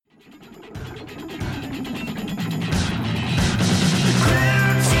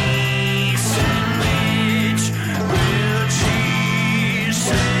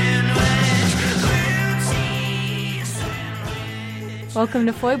Welcome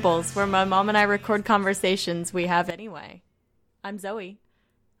to Foibles, where my mom and I record conversations we have anyway. I'm Zoe.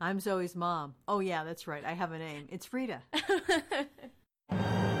 I'm Zoe's mom. Oh yeah, that's right. I have a name. It's Frida.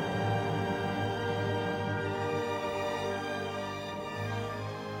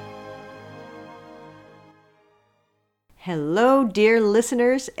 Hello, dear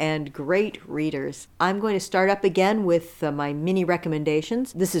listeners and great readers. I'm going to start up again with my mini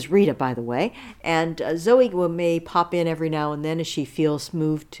recommendations. This is Rita, by the way, and Zoe may pop in every now and then as she feels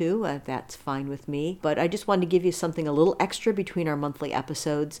moved to. That's fine with me. But I just wanted to give you something a little extra between our monthly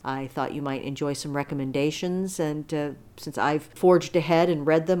episodes. I thought you might enjoy some recommendations, and since I've forged ahead and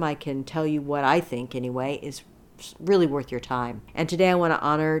read them, I can tell you what I think, anyway, is really worth your time. And today I want to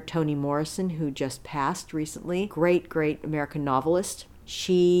honor Toni Morrison, who just passed recently. Great American novelist.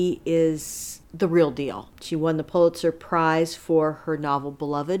 She is the real deal. She won the Pulitzer Prize for her novel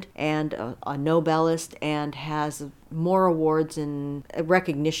Beloved, and a Nobelist, and has more awards and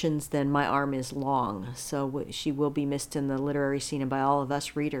recognitions than my arm is long. So she will be missed in the literary scene and by all of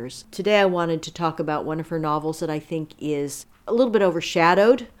us readers. Today I wanted to talk about one of her novels that I think is a little bit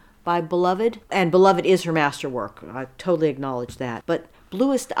overshadowed by Beloved, and Beloved is her masterwork. I totally acknowledge that. But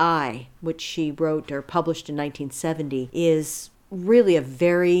Bluest Eye, which she wrote or published in 1970, is really a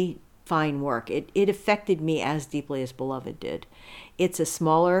very fine work. It affected me as deeply as Beloved did. It's a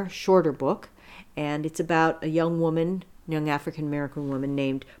smaller, shorter book, and it's about a young African-American woman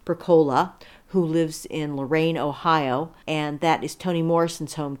named Percola, who lives in Lorain, Ohio, and that is Toni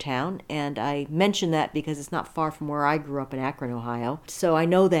Morrison's hometown. And I mention that because it's not far from where I grew up in Akron, Ohio. So I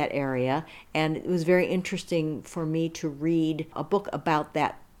know that area, and it was very interesting for me to read a book about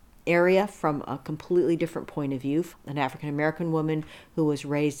that area from a completely different point of view. An African-American woman who was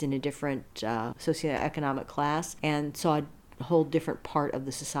raised in a different socioeconomic class and saw a whole different part of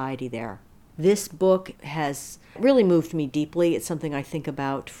the society there. This book has really moved me deeply. It's something I think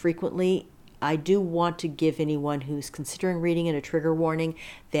about frequently. I do want to give anyone who's considering reading it a trigger warning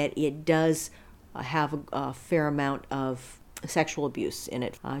that it does have a fair amount of sexual abuse in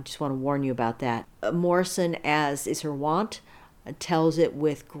it. I just want to warn you about that. Morrison, as is her wont, tells it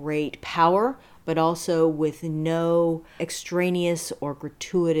with great power, but also with no extraneous or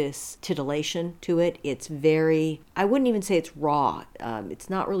gratuitous titillation to it. It's very, I wouldn't even say it's raw. It's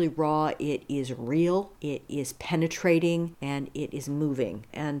not really raw. It is real. It is penetrating, and it is moving.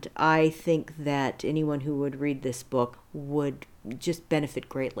 And I think that anyone who would read this book would just benefit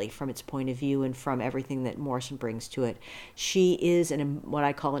greatly from its point of view and from everything that Morrison brings to it. She is what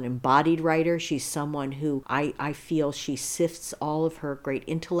I call an embodied writer. She's someone who I feel she sifts all of her great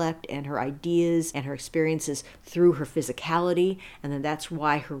intellect and her ideas and her experiences through her physicality, and then that's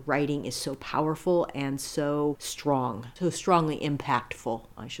why her writing is so powerful and so strong, so strongly impactful,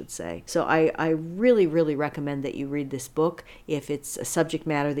 I should say. So I really recommend that you read this book if it's a subject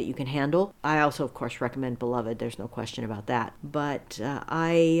matter that you can handle. I also, of course, recommend Beloved. There's no question about that. But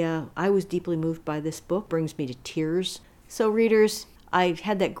I was deeply moved by this book. Brings me to tears. So readers, I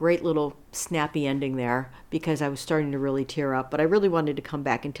had that great little snappy ending there because I was starting to really tear up, but I really wanted to come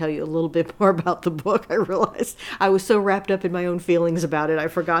back and tell you a little bit more about the book. I realized I was so wrapped up in my own feelings about it, I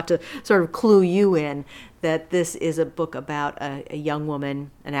forgot to sort of clue you in that this is a book about a young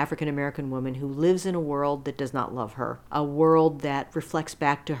woman, an African-American woman who lives in a world that does not love her, a world that reflects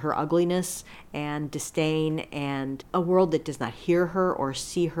back to her ugliness and disdain, and a world that does not hear her or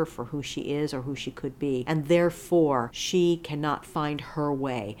see her for who she is or who she could be. And therefore, she cannot find her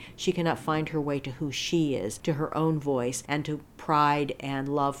way. She cannot find her way to who she is, to her own voice, and to pride and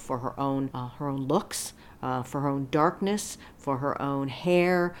love for her own looks, for her own darkness, for her own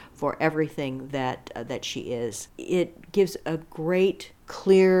hair, for everything that she is. It gives a great,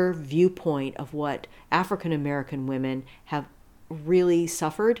 clear viewpoint of what African American women have really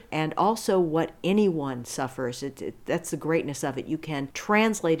suffered, and also what anyone suffers. That's the greatness of it. You can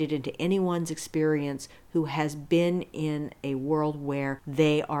translate it into anyone's experience who has been in a world where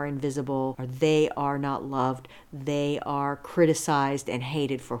they are invisible, or they are not loved, they are criticized and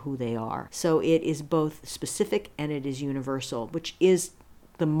hated for who they are. So it is both specific and it is universal, which is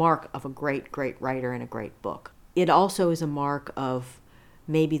the mark of a great writer and a great book. It also is a mark of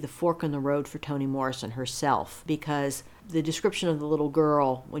maybe the fork in the road for Toni Morrison herself, because the description of the little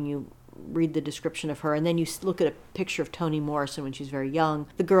girl, when you read the description of her and then you look at a picture of Toni Morrison when she's very young,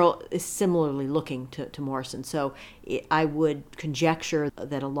 the girl is similarly looking to Morrison. So I would conjecture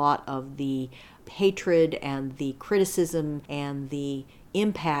that a lot of the hatred and the criticism and the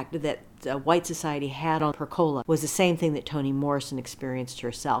impact that white society had on Percola was the same thing that Toni Morrison experienced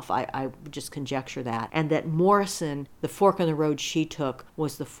herself. I would just conjecture that. And that Morrison, the fork in the road she took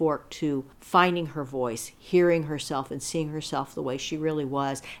was the fork to finding her voice, hearing herself and seeing herself the way she really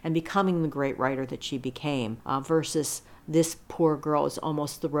was, and becoming the great writer that she became, versus this poor girl is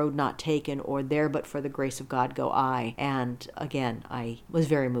almost the road not taken, or there but for the grace of God go I. And again, I was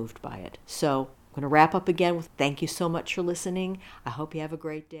very moved by it. So I'm going to wrap up again with thank you so much for listening. I hope you have a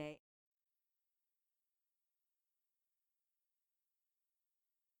great day.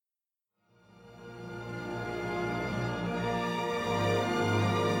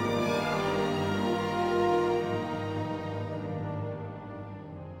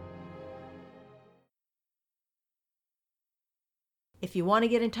 If you want to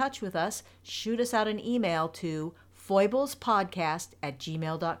get in touch with us, shoot us out an email to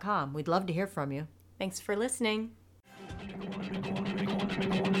foiblespodcast@gmail.com. We'd love to hear from you. Thanks for listening.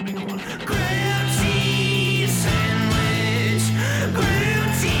 Great.